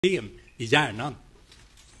system i hjärnan.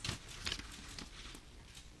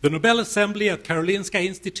 The Nobel Assembly at Karolinska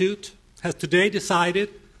Institute has today decided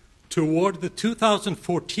to award the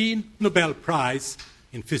 2014 Nobel Prize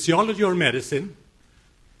in Physiology or Medicine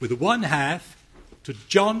with one half to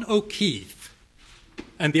John O Keefe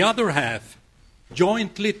and the other half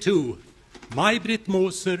jointly to May-Britt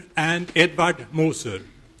Moser and Edvard Moser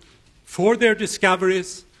for their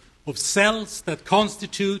discoveries of cells that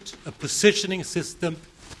constitute a positioning system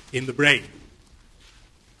in the brain.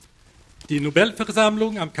 Die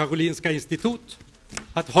Nobelversammlung am Karolinska Institut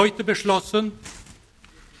hat heute beschlossen,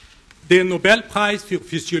 den Nobelpreis für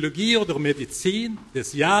Physiologie oder Medizin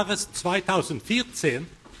des Jahres 2014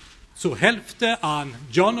 zur Hälfte an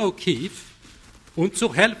John O Keefe und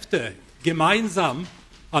zur Hälfte gemeinsam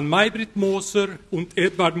an May-Britt Moser und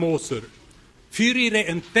Edvard Moser für ihre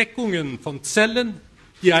Entdeckungen von Zellen,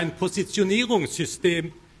 die ein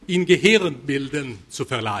Positionierungssystem im Gehirn bilden, zu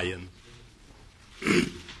verleihen.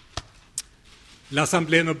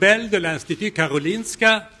 L'Assemblée Nobel de l'Institut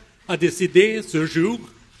Karolinska a décidé ce jour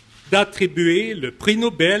d'attribuer le prix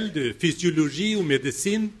Nobel de Physiologie ou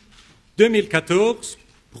Médecine 2014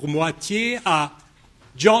 pour moitié à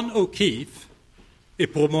John O Keefe et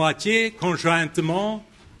pour moitié conjointement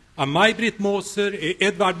à May-Britt Moser et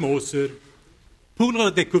Edvard Moser pour la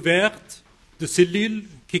découverte de cellules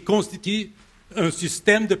qui constituent un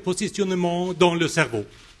système de positionnement dans le cerveau.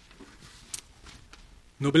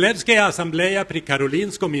 Nobelevskая ассамблея при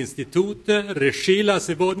Каролинском институте решила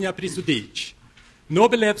сегодня присудить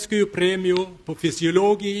Нобелевскую премию по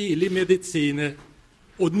физиологии или медицине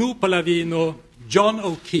одну половину John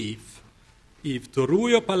O Keefe и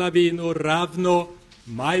вторую половину равно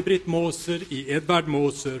May-Britt Moser и Edvard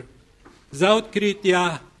Moser за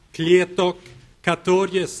открытие клеток,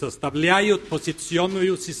 которые составляют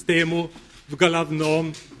позиционную систему в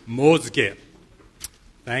головном мозге.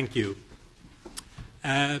 Thank you.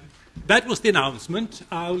 That was the announcement.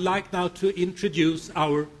 I would like now to introduce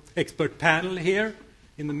our expert panel here.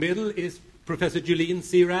 In the middle is Professor Julien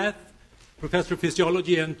Sirath, Professor of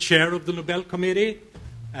Physiology and Chair of the Nobel Committee.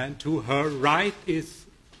 And to her right is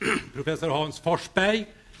Professor Hans Forsberg,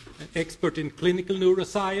 an expert in clinical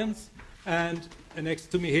neuroscience. And next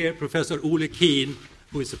to me here, Professor Ole Keen,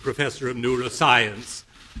 who is a professor of neuroscience.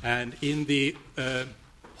 And in the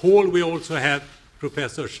hall we also have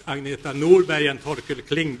Professors Agneta Norberg and Torkel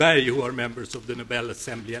Klingberg, who are members of the Nobel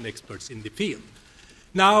Assembly and experts in the field.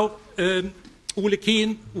 Now, Ole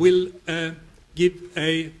Keen will give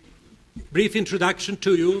a brief introduction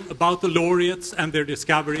to you about the laureates and their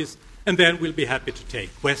discoveries, and then we'll be happy to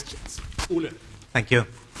take questions. Ole. Thank you.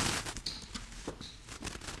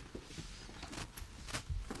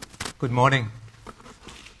 Good morning.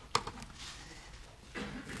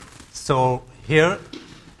 So here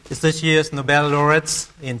is this year's Nobel laureates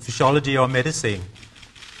in physiology or medicine.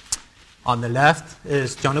 On the left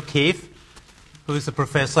is John O Keefe, who is a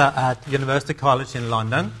professor at University College in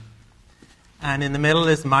London. And in the middle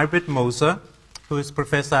is May-Britt Moser, who is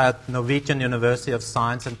professor at Norwegian University of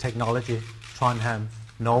Science and Technology, Trondheim,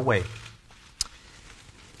 Norway.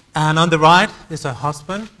 And on the right is her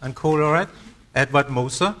husband and co-laureate, Edvard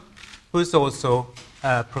Moser, who is also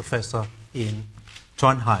a professor in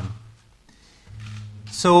Trondheim.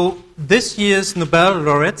 So this year's Nobel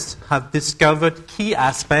laureates have discovered key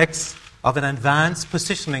aspects of an advanced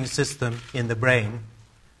positioning system in the brain,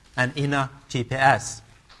 an inner GPS,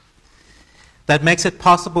 that makes it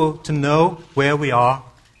possible to know where we are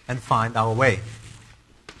and find our way.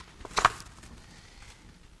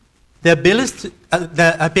 The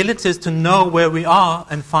abilities to know where we are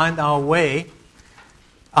and find our way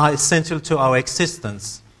are essential to our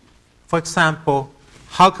existence. For example,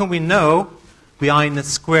 how can we know we are in a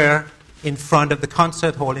square in front of the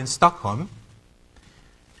concert hall in Stockholm?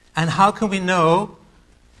 And how can we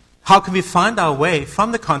find our way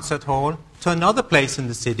from the concert hall to another place in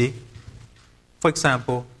the city, for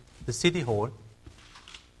example, the city hall?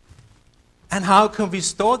 And how can we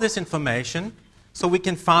store this information so we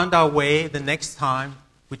can find our way the next time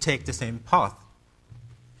we take the same path?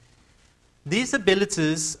 These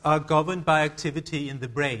abilities are governed by activity in the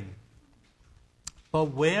brain. But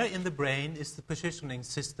where in the brain is the positioning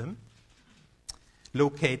system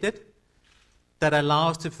located that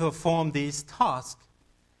allows to perform these tasks?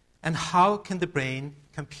 And how can the brain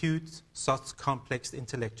compute such complex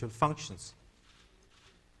intellectual functions?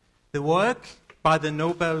 The work by the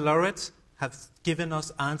Nobel laureates has given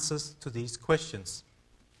us answers to these questions.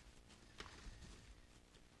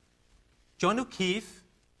 John O Keefe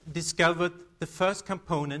discovered the first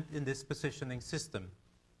component in this positioning system.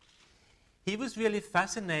 He was really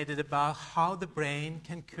fascinated about how the brain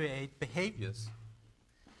can create behaviors.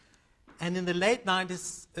 And in the late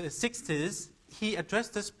 1960s, he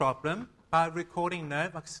addressed this problem by recording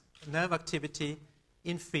nerve activity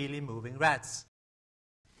in freely moving rats.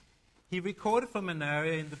 He recorded from an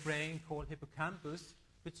area in the brain called hippocampus,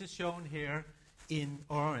 which is shown here in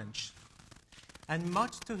orange. And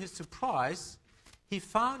much to his surprise, he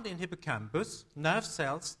found in hippocampus nerve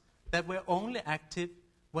cells that were only active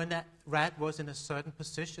when that rat was in a certain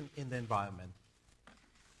position in the environment.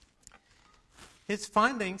 His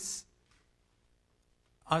findings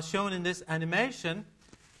are shown in this animation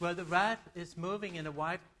where the rat is moving in a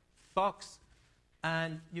white box,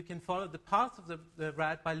 and you can follow the path of the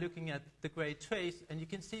rat by looking at the gray trace, and you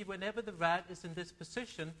can see whenever the rat is in this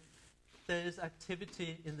position, there is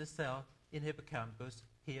activity in the cell in hippocampus,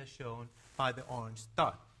 here shown by the orange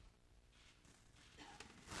dot.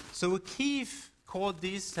 So O'Keefe called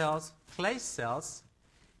these cells place cells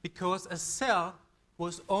because a cell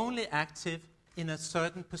was only active in a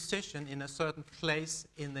certain position, in a certain place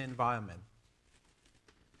in the environment.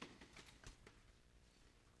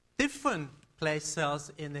 Different place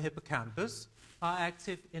cells in the hippocampus are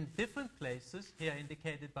active in different places, here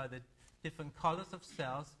indicated by the different colors of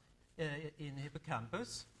cells in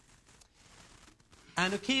hippocampus.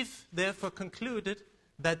 And O'Keefe therefore concluded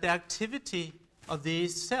that the activity of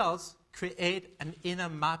these cells create an inner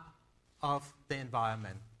map of the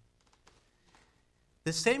environment.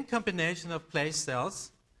 The same combination of place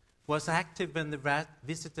cells was active when the rat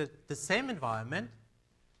visited the same environment,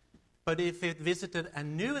 but if it visited a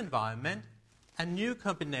new environment, a new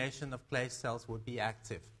combination of place cells would be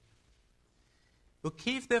active.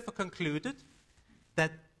 O'Keefe therefore concluded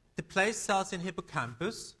that the place cells in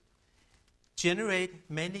hippocampus generate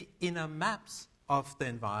many inner maps of the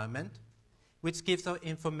environment, which gives us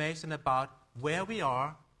information about where we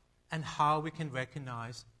are and how we can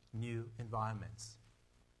recognize new environments.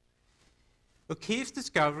 O'Keefe's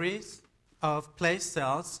discoveries of place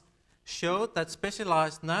cells showed that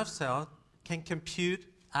specialized nerve cells can compute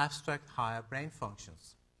abstract higher brain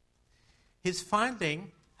functions. His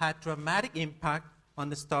finding had dramatic impact on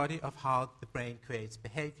the study of how the brain creates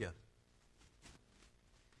behavior.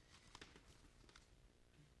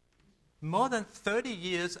 More than 30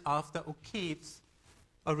 years after O'Keefe's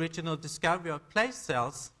original discovery of place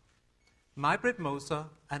cells, May-Britt Moser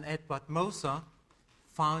and Edvard Moser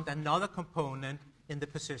found another component in the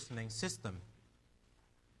positioning system.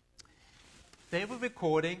 They were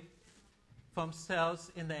recording from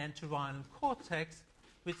cells in the entorhinal cortex,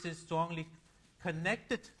 which is strongly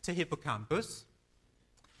connected to hippocampus,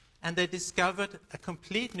 and they discovered a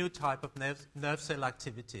complete new type of nerve cell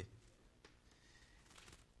activity.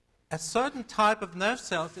 A certain type of nerve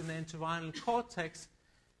cells in the entorhinal cortex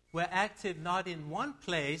were active not in one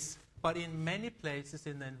place, but in many places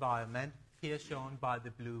in the environment, here shown by the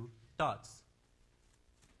blue dots.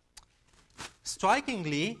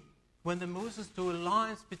 Strikingly, when the Mosers drew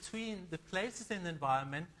lines between the places in the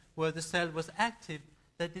environment where the cell was active,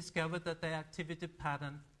 they discovered that the activity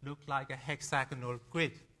pattern looked like a hexagonal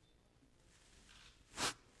grid.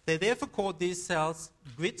 They therefore called these cells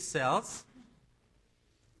grid cells.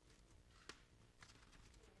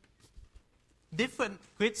 Different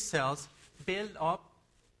grid cells build up,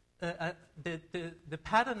 the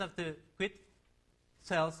pattern of the grid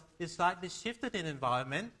cells is slightly shifted in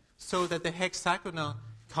environment so that the hexagonal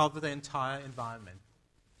cover the entire environment.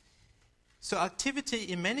 So activity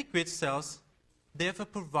in many grid cells therefore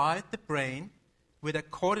provide the brain with a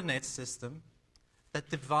coordinate system that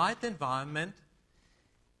divide the environment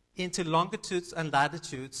into longitudes and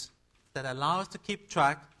latitudes that allow us to keep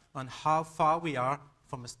track on how far we are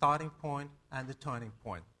from a starting point and the turning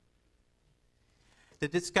point. The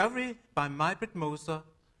discovery by May-Britt Moser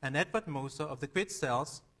and Edvard Moser of the grid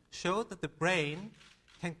cells showed that the brain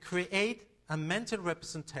can create a mental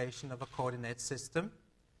representation of a coordinate system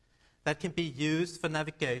that can be used for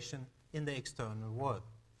navigation in the external world.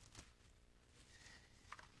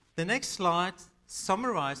 The next slide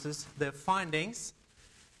summarizes their findings,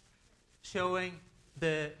 showing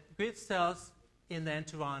the grid cells in the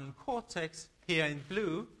entorhinal cortex here in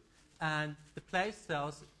blue and the place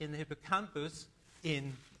cells in the hippocampus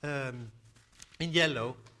in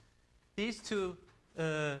yellow. These two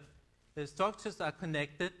the structures are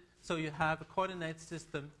connected, so you have a coordinate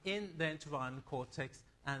system in the entorhinal cortex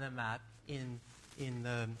and a map in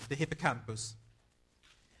the hippocampus.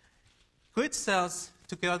 Grid cells,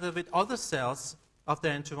 together with other cells of the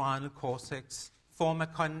entorhinal cortex, form a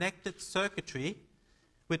connected circuitry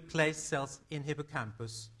with place cells in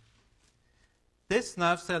hippocampus. This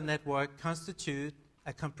nerve cell network constitutes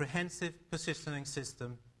a comprehensive positioning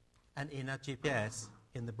system and inner GPS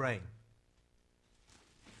in the brain.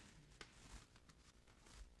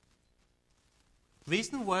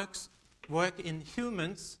 Recent work in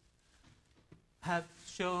humans have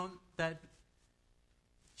shown that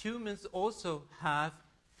humans also have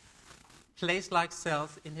place-like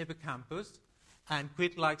cells in hippocampus and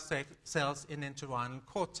grid-like cells in entorhinal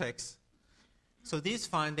cortex. So these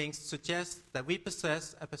findings suggest that we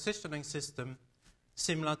possess a positioning system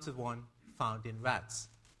similar to one found in rats.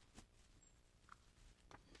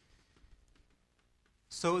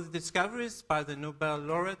 So the discoveries by the Nobel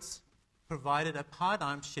laureates provided a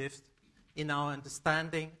paradigm shift in our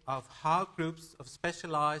understanding of how groups of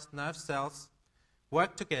specialized nerve cells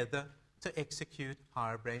work together to execute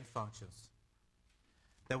higher brain functions.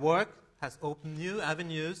 Their work has opened new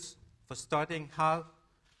avenues for studying how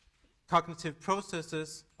cognitive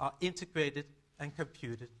processes are integrated and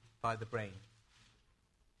computed by the brain.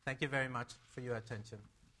 Thank you very much for your attention.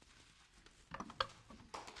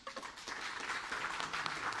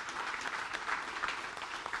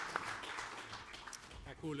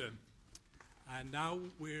 Tack, Ole. And now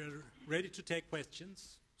we're ready to take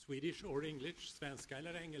questions, Swedish or English, svenska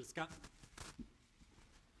eller engelska.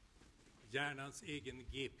 Hjärnans egen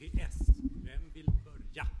GPS. Vem vill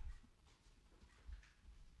börja?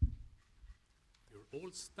 You're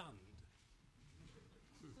all stunned.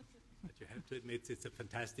 But you have to admit it's a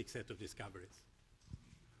fantastic set of discoveries.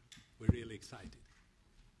 We're really excited.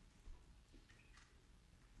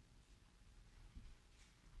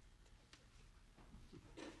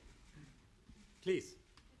 Please.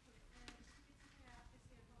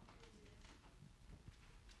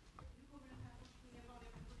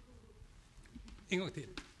 En gång till.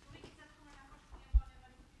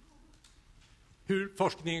 Hur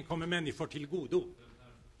forskningen kommer människor till godo?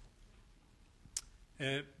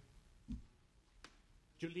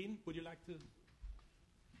 Jolene, would you like to?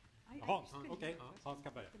 Hans, okej. Hans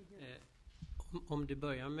ska börja. Om du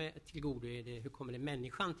börjar med till godo, är det, hur kommer det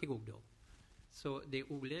människan till godo? Så det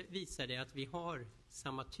Ole visade att vi har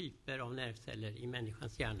samma typer av nervceller i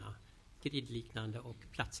människans hjärna, gridliknande och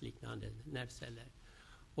platsliknande nervceller.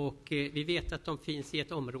 Och vi vet att de finns i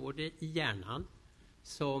ett område i hjärnan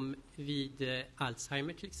som vid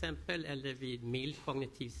Alzheimer till exempel eller vid mild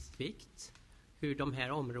kognitiv svikt, hur de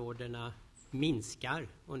här områdena minskar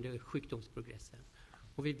under sjukdomsprogressen.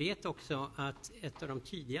 Och vi vet också att ett av de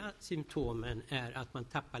tidiga symptomen är att man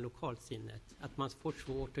tappar lokalsinnet, att man får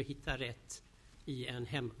svårt att hitta rätt i en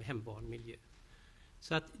hemvan miljö.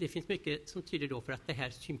 Så att det finns mycket som tyder då för att det här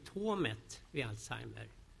symptomet vid Alzheimer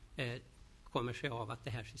kommer sig av att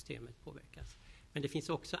det här systemet påverkas. Men det finns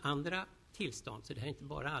också andra tillstånd, så det här är inte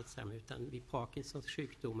bara Alzheimer utan vid Parkinsons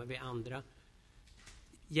sjukdomar, vid andra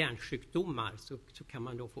hjärnsjukdomar så kan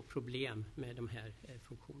man då få problem med de här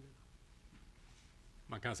funktionerna.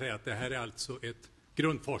 Man kan säga att det här är alltså ett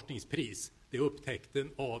grundforskningspris. Det är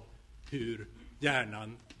upptäckten av hur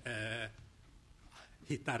hjärnan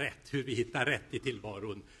hittar rätt, hur vi hittar rätt i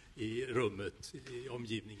tillvaron, i rummet, i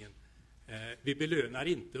omgivningen. Vi belönar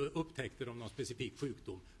inte upptäckter om någon specifik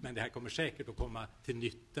sjukdom, men det här kommer säkert att komma till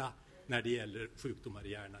nytta när det gäller sjukdomar i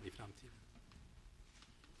hjärnan i framtiden.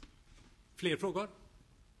 Fler frågor?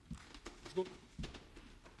 Varsågod.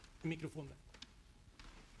 Mikrofon där.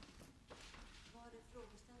 Var är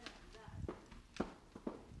frågeställaren där?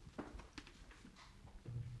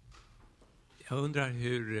 Jag undrar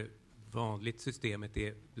hur vanligt systemet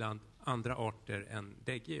är bland andra arter än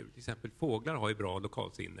däggdjur. Till exempel fåglar har ju bra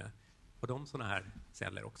lokalsinne. Har de sådana här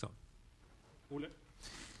celler också? Ole?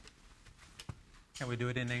 Can we do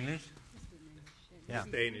it in English? Yeah.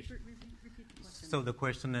 Danish. So the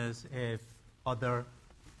question is if other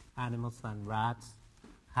animals than rats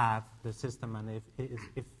have the system, and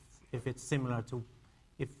if it's similar to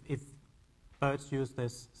if birds use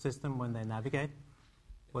this system when they navigate.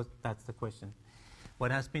 Well, that's the question.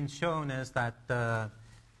 What has been shown is that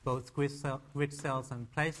both grid cells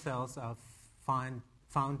and place cells are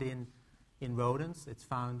found in rodents. It's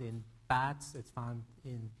found in bats. It's found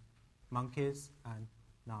in monkeys, and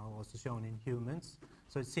now also shown in humans.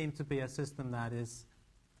 So it seems to be a system that is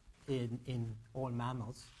in all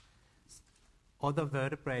mammals. Other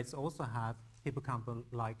vertebrates also have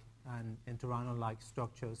hippocampal-like and entorhinal-like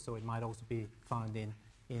structures, so it might also be found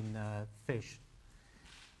in fish.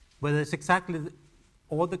 Whether it's exactly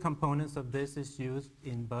all the components of this is used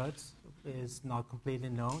in birds is not completely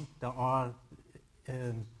known. There are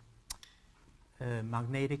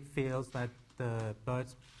magnetic fields that the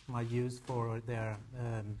birds might use for their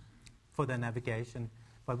navigation.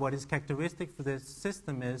 But what is characteristic for this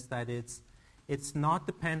system is that it's not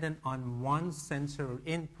dependent on one sensory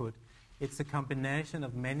input. It's a combination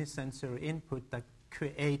of many sensory input that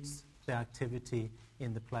creates the activity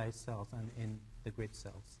in the place cells and in the grid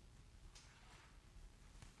cells.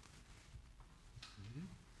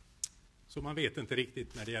 Så man vet inte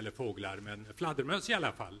riktigt när det gäller fåglar, men fladdermöss i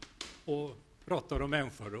alla fall. Och råttor och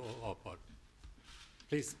människor och apor.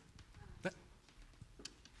 Please.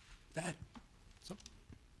 Där. Så.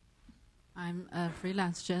 I'm a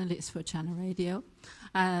freelance journalist for Channel Radio.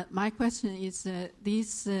 My question is,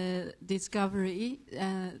 this discovery,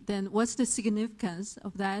 then what's the significance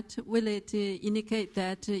of that? Will it indicate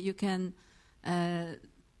that you can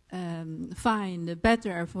find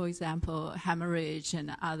better, for example, hemorrhage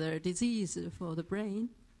and other diseases for the brain?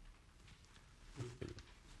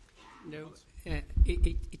 No,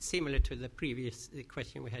 it's similar to the previous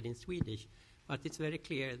question we had in Swedish, but it's very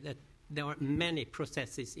clear that there are many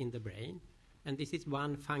processes in the brain, and this is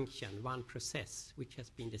one function, one process which has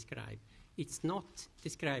been described. It's not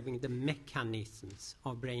describing the mechanisms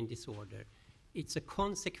of brain disorder. It's a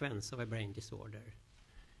consequence of a brain disorder.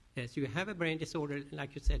 So you have a brain disorder,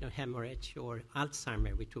 like you said, a hemorrhage or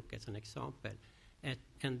Alzheimer we took as an example,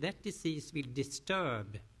 and that disease will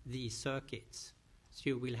disturb these circuits. So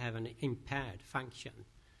you will have an impaired function.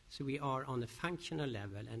 So we are on a functional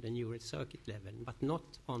level and a neural circuit level, but not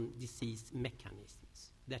on disease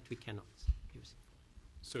mechanisms. That we cannot use.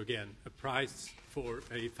 So again, a prize for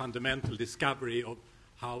a fundamental discovery of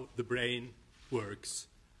how the brain works,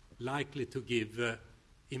 likely to give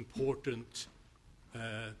important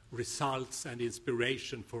results and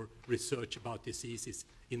inspiration for research about diseases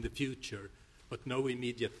in the future, but no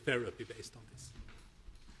immediate therapy based on this.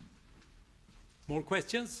 More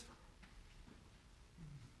questions?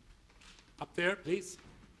 Up there, please.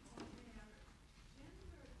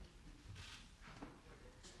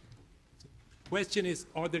 Question is,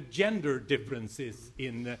 are there gender differences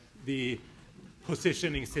in the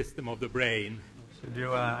positioning system of the brain? Should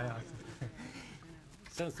you,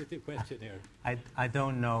 Sensitive question here. I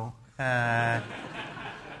don't know. I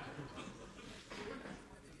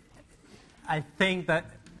think that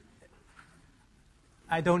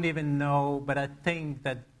I don't even know, but I think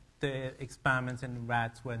that the experiments in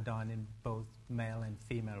rats were done in both male and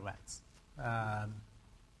female rats. I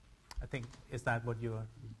think, is that what you're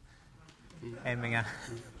aiming at?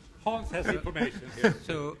 Hans has information here.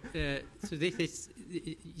 So this is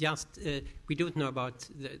just, we don't know about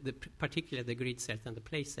particularly the grid cells and the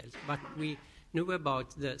place cells, but we know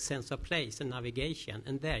about the sense of place and navigation,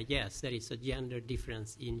 and there, yes, there is a gender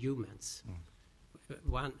difference in humans.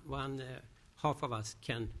 One half of us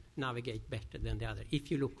can navigate better than the other,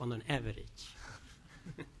 if you look on an average.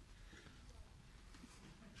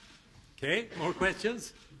 Okay, more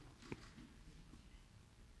questions?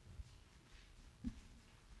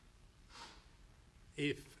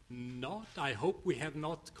 If not, I hope we have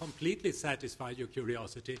not completely satisfied your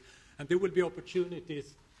curiosity, and there will be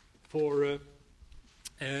opportunities for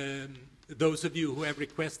those of you who have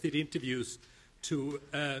requested interviews to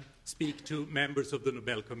speak to members of the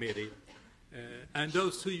Nobel Committee. And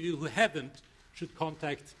those of you who haven't should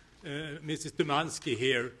contact Mrs. Dumansky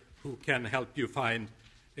here, who can help you find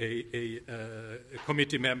a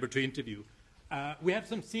committee member to interview. We have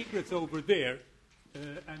some secrets over there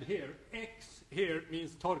and here. X here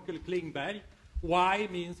means Torkel Klingberg, Y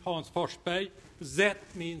means Hans Forsberg, Z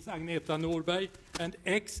means Agneta Norberg, and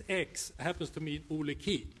XX happens to mean Ole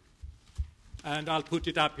Keefe. And I'll put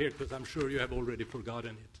it up here because I'm sure you have already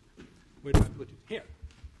forgotten it. Where do I put it? Here.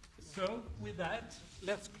 So with that,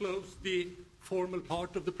 let's close the formal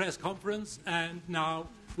part of the press conference, and now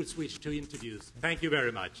we'll switch to interviews. Thank you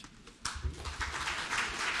very much.